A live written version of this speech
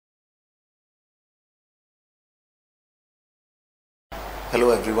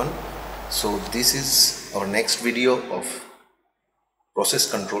Hello everyone. So this is our next video of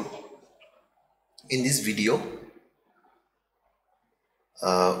process control. In this video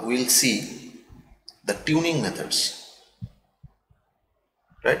we'll see the tuning methods,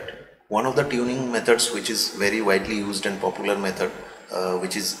 right? One of the tuning methods which is very widely used and popular method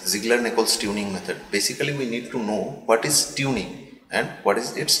which is Ziegler-Nichols tuning method. Basically we need to know what is tuning and what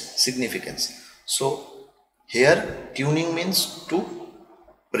is its significance. So here tuning means to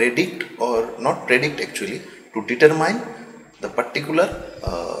predict, or not predict actually, to determine the particular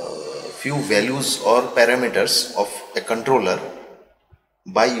few values or parameters of a controller.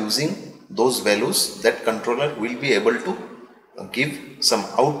 By using those values, that controller will be able to give some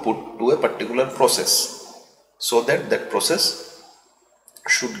output to a particular process, so that that process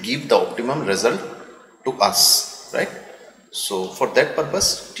should give the optimum result to us, right? So for that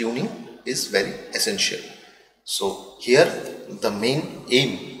purpose tuning is very essential. So here the main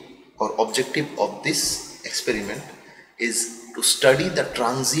aim or objective of this experiment is to study the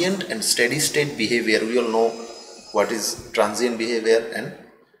transient and steady state behavior. We all know what is transient behavior and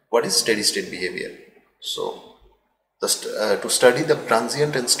what is steady state behavior. So to study the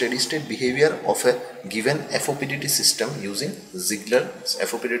transient and steady state behavior of a given FOPDT system using Ziegler.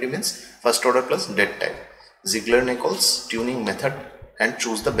 FOPDT means first order plus dead time. Ziegler-Nichols tuning method, and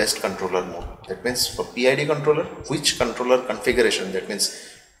choose the best controller mode. That means for PID controller, which controller configuration, that means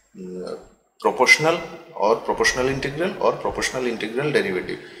proportional or proportional integral or proportional integral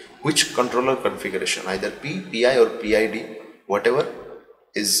derivative, which controller configuration, either P, PI or PID, whatever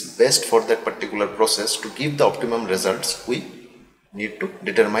is best for that particular process to give the optimum results, we need to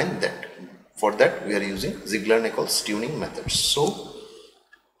determine that. For that we are using Ziegler-Nichols tuning methods. So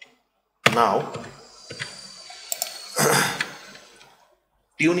now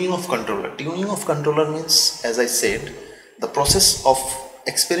tuning of controller. Tuning of controller means, as I said, the process of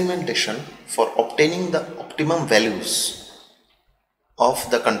experimentation for obtaining the optimum values of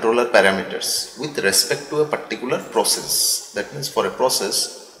the controller parameters with respect to a particular process. That means for a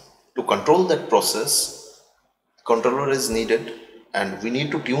process, to control that process, controller is needed and we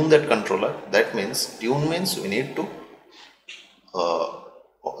need to tune that controller. That means tune means we need to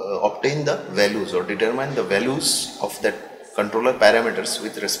obtain the values or determine the values of that controller parameters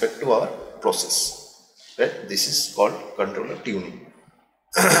with respect to our process, right? This is called controller tuning.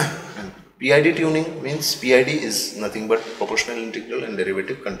 And PID tuning means PID is nothing but proportional integral and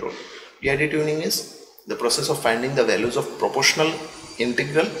derivative control. PID tuning is the process of finding the values of proportional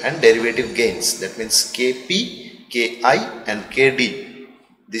integral and derivative gains. That means Kp, Ki and Kd,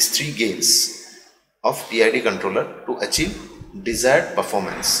 these three gains of PID controller to achieve desired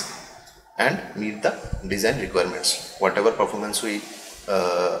performance and meet the design requirements. Whatever performance we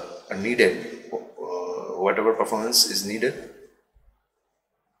needed, whatever performance is needed,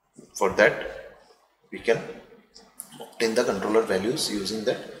 for that we can obtain the controller values using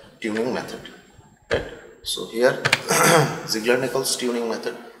the tuning method, right? So here Ziegler-Nichols tuning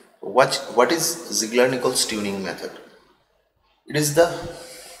method. What is Ziegler-Nichols tuning method? It is the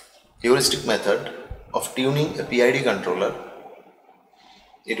heuristic method of tuning a PID controller.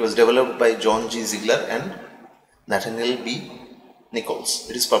 It was developed by John G. Ziegler and Nathaniel B. Nichols.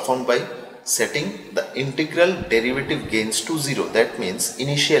 It is performed by setting the integral derivative gains to 0. That means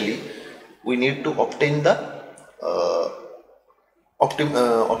initially we need to obtain the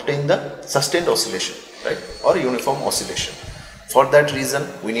sustained oscillation, right, or uniform oscillation. For that reason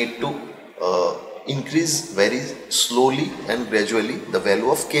we need to increase very slowly and gradually the value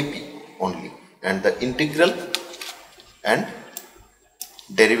of Kp only, and the integral and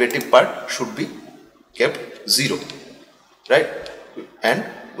derivative part should be kept 0, right? And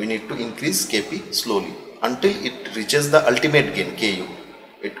we need to increase Kp slowly until it reaches the ultimate gain Ku.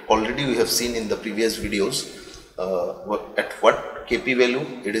 It already we have seen in the previous videos at what Kp value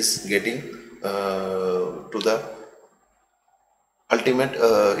it is getting to the ultimate,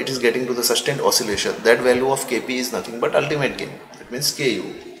 it is getting to the sustained oscillation. That value of Kp is nothing but ultimate gain. That means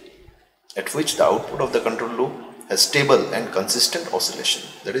Ku, at which the output of the control loop has stable and consistent oscillation,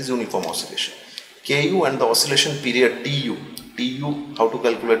 that is uniform oscillation. Ku and the oscillation period Tu. Tu, how to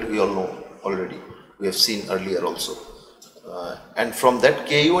calculate, we all know already, we have seen earlier also. And from that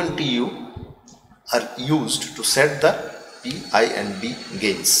Ku and Tu are used to set the Pi and D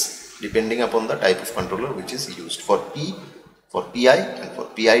gains depending upon the type of controller which is used. For P, for Pi and for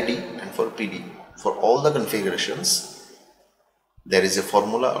PID and for PD. For all the configurations there is a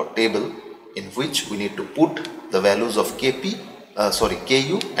formula or table in which we need to put the values of Ku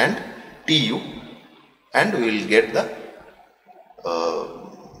and Tu, and we will get the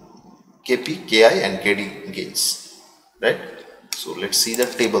Kp, Ki and Kd gains, right? So let's see the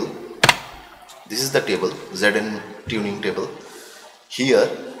table. This is the table, Zn tuning table. Here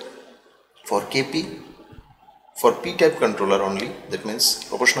for Kp, for p-type controller only, that means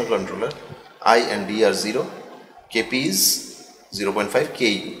proportional controller, I and D are 0, Kp is 0.5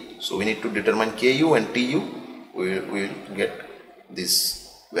 Ku. So we need to determine Ku and Tu. We will get these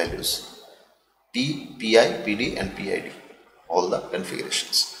values, P, Pi, Pd and Pid, all the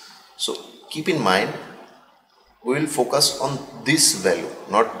configurations. So keep in mind, we will focus on this value,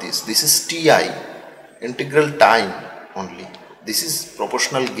 not this. This is Ti, integral time only. This is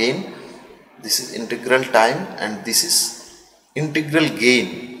proportional gain, this is integral time, and this is integral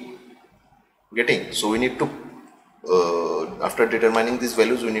gain. Getting? So we need to, after determining these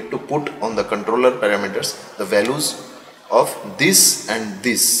values, we need to put on the controller parameters the values of this and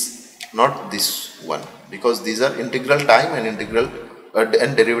this, not this one, because these are integral time and integral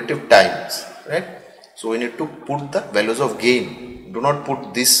and derivative times, right? So we need to put the values of gain. Do not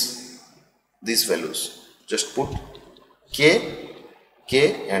put these values. Just put K,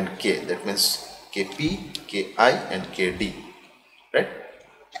 K and K. That means Kp, Ki and Kd. Right?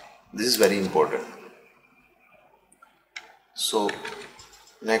 This is very important. So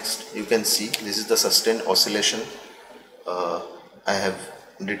next you can see this is the sustained oscillation I have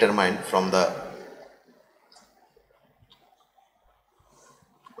determined from the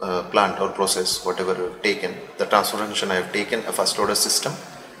plant or process, whatever you have taken. The transfer function I have taken a first order system,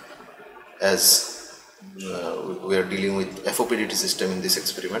 as we are dealing with FOPDT system in this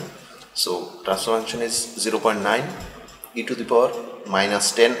experiment. So transfer function is 0.9 e to the power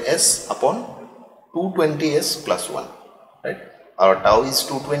minus 10s upon 220s plus 1, right? Our tau is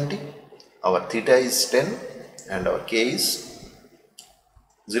 220, our theta is 10 and our k is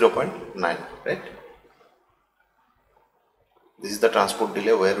 0.9, right? This is the transport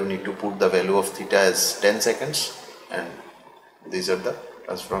delay where we need to put the value of theta as 10 seconds, and these are the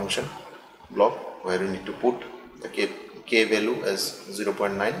transfer function block where we need to put the k value as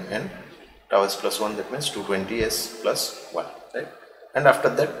 0.9 and tau s plus 1, that means 220s plus 1, right? And after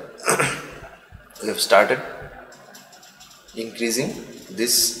that we have started increasing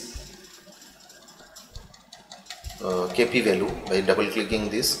this Kp value by double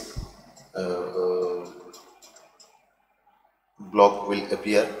clicking this block will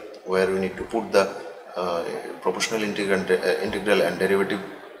appear where we need to put the proportional integral and derivative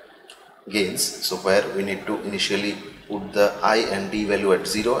gains. So where we need to initially put the I and D value at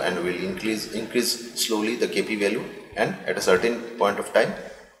 0 and we will increase slowly the Kp value, and at a certain point of time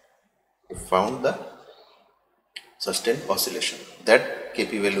we found the sustained oscillation. That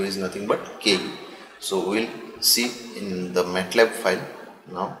Kp value is nothing but Ku. So we will see in the MATLAB file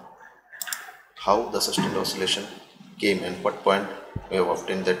now how the sustained oscillation came and what point we have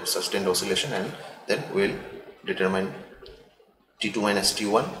obtained that sustained oscillation, and then we will determine T2 minus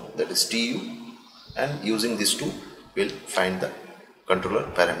T1, that is Tu, and using these two we will find the controller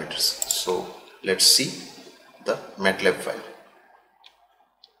parameters. So let's see the MATLAB file.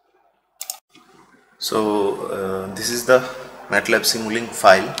 So this is the MATLAB Simulink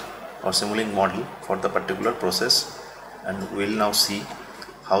file or Simulink model for the particular process, and we will now see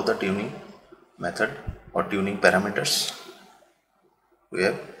how the tuning method or tuning parameters we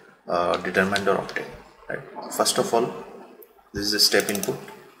have determined or obtained, right? First of all, this is a step input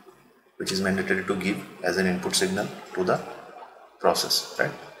which is mandatory to give as an input signal to the process,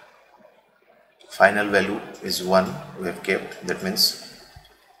 right? Final value is 1 we have kept, that means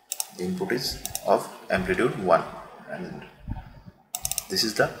the input is of amplitude 1, and this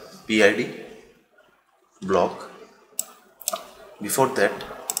is the PID block. Before that,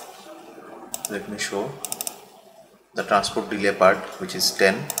 let me show the transport delay part, which is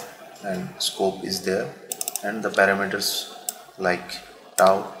 10 and scope is there, and the parameters like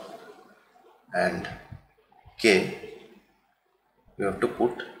tau and k you have to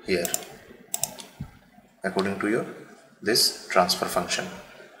put here according to your this transfer function.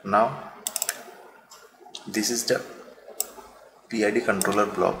 Now this is the PID controller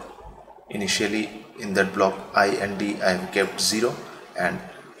block. Initially in that block I and D I have kept 0, and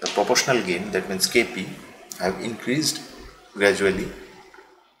the proportional gain, that means Kp, I have increased gradually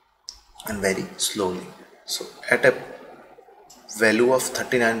and very slowly. So at a value of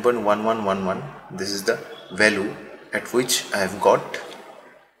 39.1111, this is the value at which I have got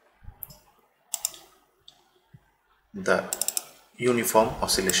the uniform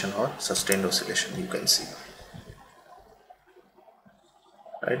oscillation or sustained oscillation, you can see,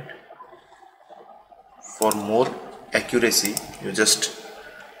 right? For more accuracy, you just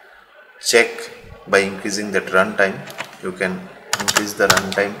check by increasing that run time. You can increase the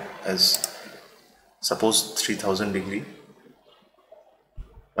run time as suppose 3000 degree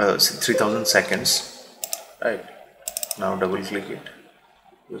 3000 seconds, right? Now double click it,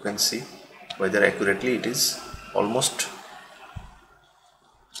 you can see whether accurately it is almost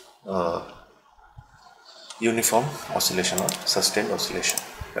uniform oscillation or sustained oscillation,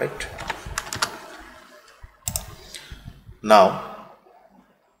 right? Now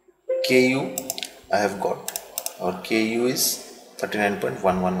KU I have got, or KU is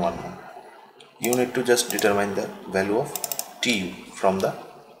 39.1111. You need to just determine the value of TU from the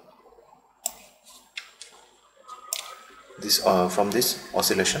from this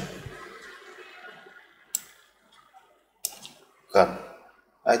oscillation curve.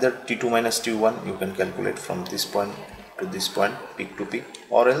 Either T2 minus T1 you can calculate from this point to this point, peak to peak,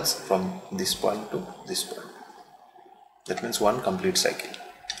 or else from this point to this point. That means one complete cycle.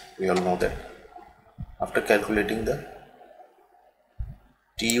 We all know that. After calculating the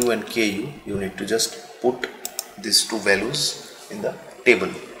TU and KU, you need to just put these two values in the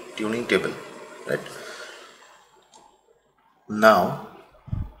table, tuning table, right? Now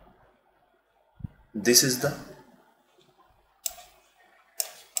this is the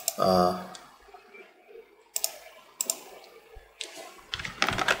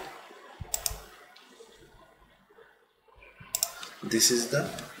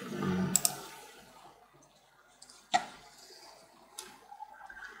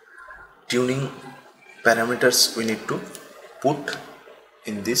tuning parameters we need to put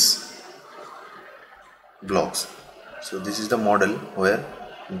in these blocks. So this is the model where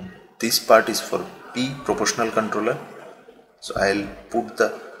this part is for P proportional controller. So I'll put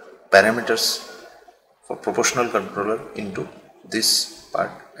the parameters for proportional controller into this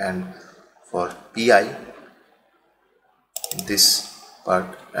part, and for PI this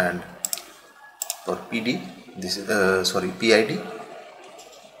part, and for PD this is PID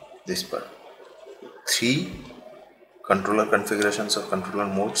this part. 3 controller configurations or controller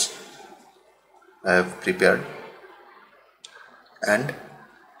modes I have prepared, and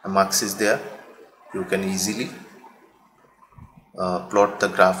a marks is there. You can easily plot the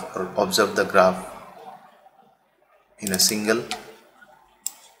graph or observe the graph in a single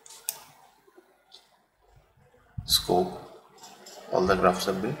scope. All the graphs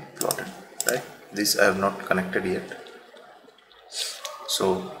have been plotted, right? This I have not connected yet.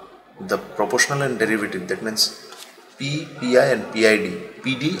 So the proportional and derivative, that means P, PI and PID.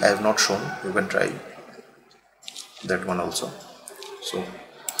 PD I have not shown, you can try that one also. So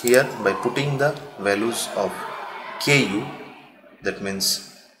here by putting the values of KU, that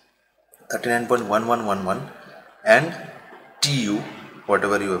means 39.1111, and TU,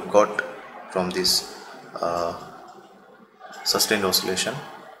 whatever you have got from this sustained oscillation,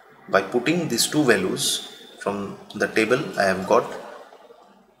 by putting these two values from the table, I have got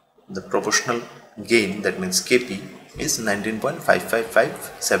the proportional gain, that means KP is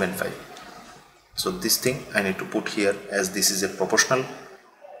 19.55575. So this thing I need to put here, as this is a proportional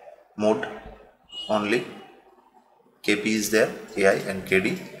mode only. KP is there, KI and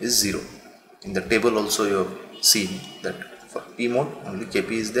KD is 0. In the table also you have seen that for P mode only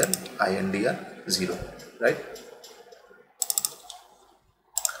KP is there, I and D are 0, right?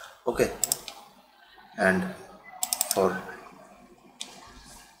 Okay, and for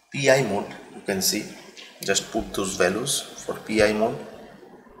PI mode you can see, just put those values. For PI mode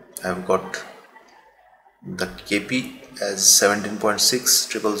I have got the KP as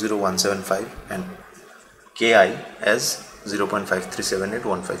 17.6000175 and KI as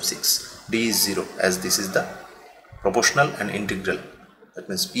 0.5378156. D is 0, as this is the proportional and integral, that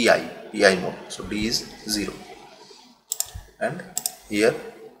means PI mode, so D is 0. And here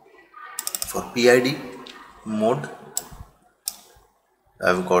for PID mode I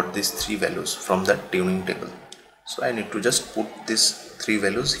have got these 3 values from that tuning table. So I need to just put these 3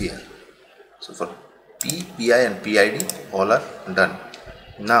 values here. So for P, PI and PID all are done.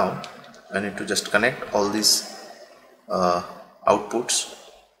 Now I need to just connect all these outputs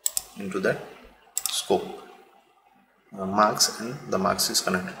into that scope marks, and the marks is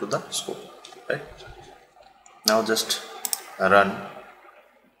connected to the scope, right? Now just run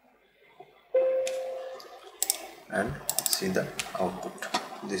and see the output.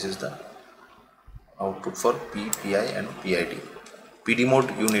 This is the output for P, PI and PID. PD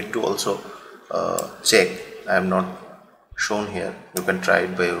mode you need to also check. I am not shown here, you can try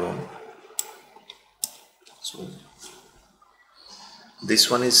it by your own. So this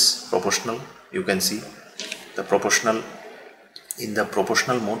one is proportional. You can see the proportional, in the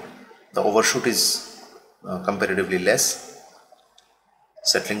proportional mode the overshoot is comparatively less.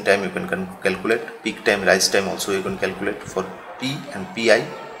 Settling time you can calculate, peak time, rise time also you can calculate. For P and PI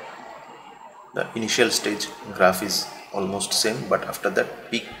the initial stage graph is almost same, but after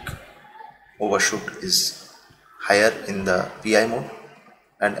that peak overshoot is higher in the PI mode,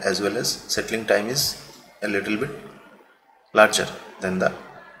 and as well as settling time is a little bit larger than the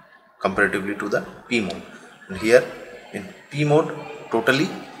comparatively to the P mode. And here in P mode totally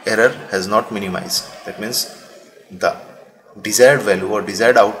error has not minimized. That means the desired value or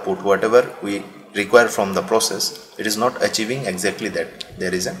desired output, whatever we require from the process, it is not achieving exactly that.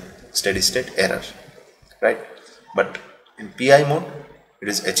 There is a steady state error, right? But in PI mode it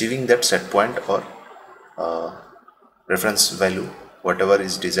is achieving that set point or reference value, whatever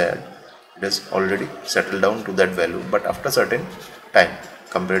is desired. It has already settled down to that value, but after certain time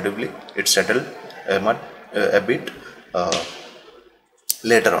comparatively it settled a bit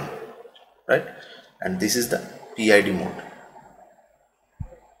later on, right? And this is the PID mode,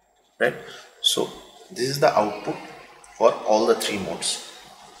 right? So this is the output for all the three modes.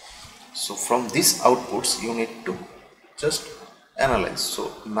 So from these outputs you need to just analyze.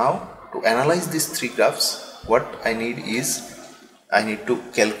 So now to analyze these three graphs, what I need is I need to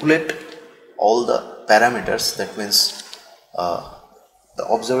calculate all the parameters. That means the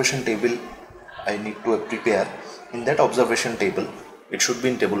observation table I need to prepare. In that observation table, it should be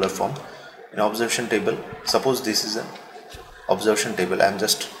in tabular form. In observation table, suppose this is an observation table. I am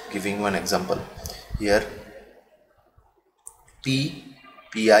just giving one example here. P,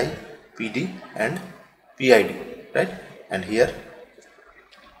 PI, PD and PID, right? And here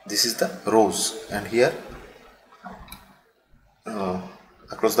this is the rows, and here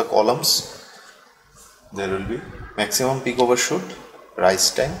across the columns there will be maximum peak overshoot,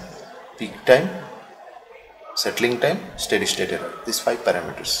 rise time, peak time, settling time, steady state error. These 5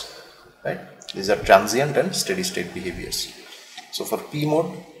 parameters, right? These are transient and steady state behaviors. So for P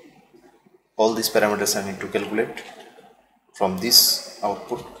mode, all these parameters I need to calculate from this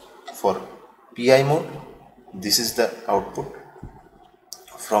output. For PI mode, this is the output.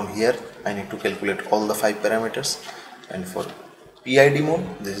 From here I need to calculate all the 5 parameters, and for PID mode,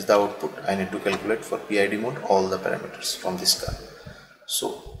 this is the output. I need to calculate for PID mode all the parameters from this graph.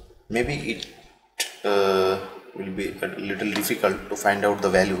 So maybe it will be a little difficult to find out the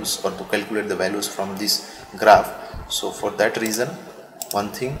values or to calculate the values from this graph. So for that reason, one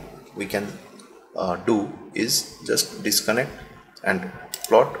thing we can do is just disconnect and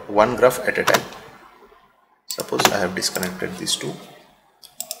plot one graph at a time. Suppose I have disconnected these two.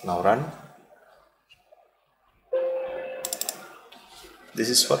 Now run. This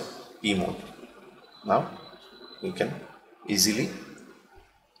is for P mode. Now we can easily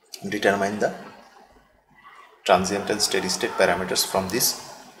determine the transient and steady state parameters from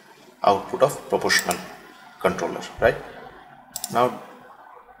this output of proportional controller, right? Now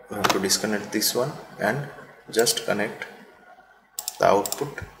we have to disconnect this one and just connect the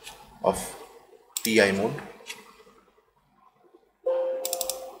output of PI mode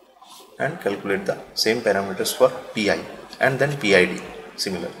and calculate the same parameters for PI and then PID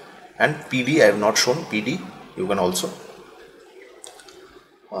similar, and PD I have not shown. PD you can also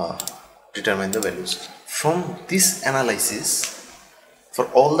determine the values. From this analysis for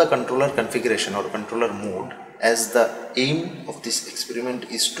all the controller configuration or controller mode, as the aim of this experiment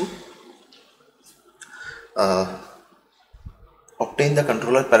is to obtain the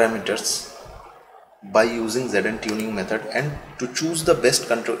controller parameters by using Zn tuning method and to choose the best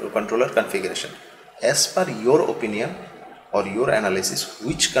controller configuration. As per your opinion or your analysis,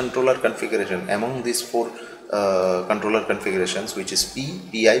 which controller configuration among these 4 controller configurations, which is P,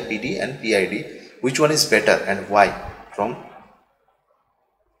 PI, PD and PID, which one is better and why? From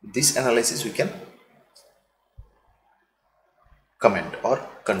this analysis we can comment or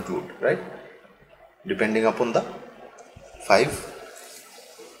conclude, right? Depending upon the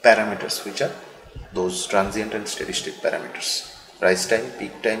 5 parameters, which are those transient and steady state parameters: rise time,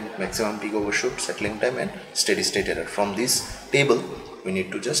 peak time, maximum peak overshoot, settling time and steady state error. From this table we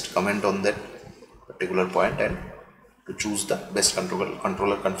need to just comment on that particular point and to choose the best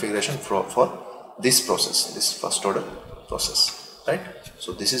controller configuration for this process, this first order process, right?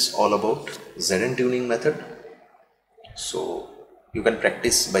 So this is all about Zn tuning method. So you can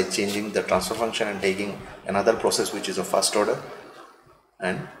practice by changing the transfer function and taking another process which is of first order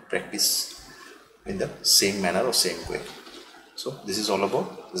and practice in the same manner or same way. So this is all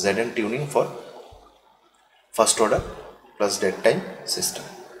about Zn tuning for first order plus dead time system.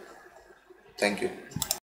 Thank you.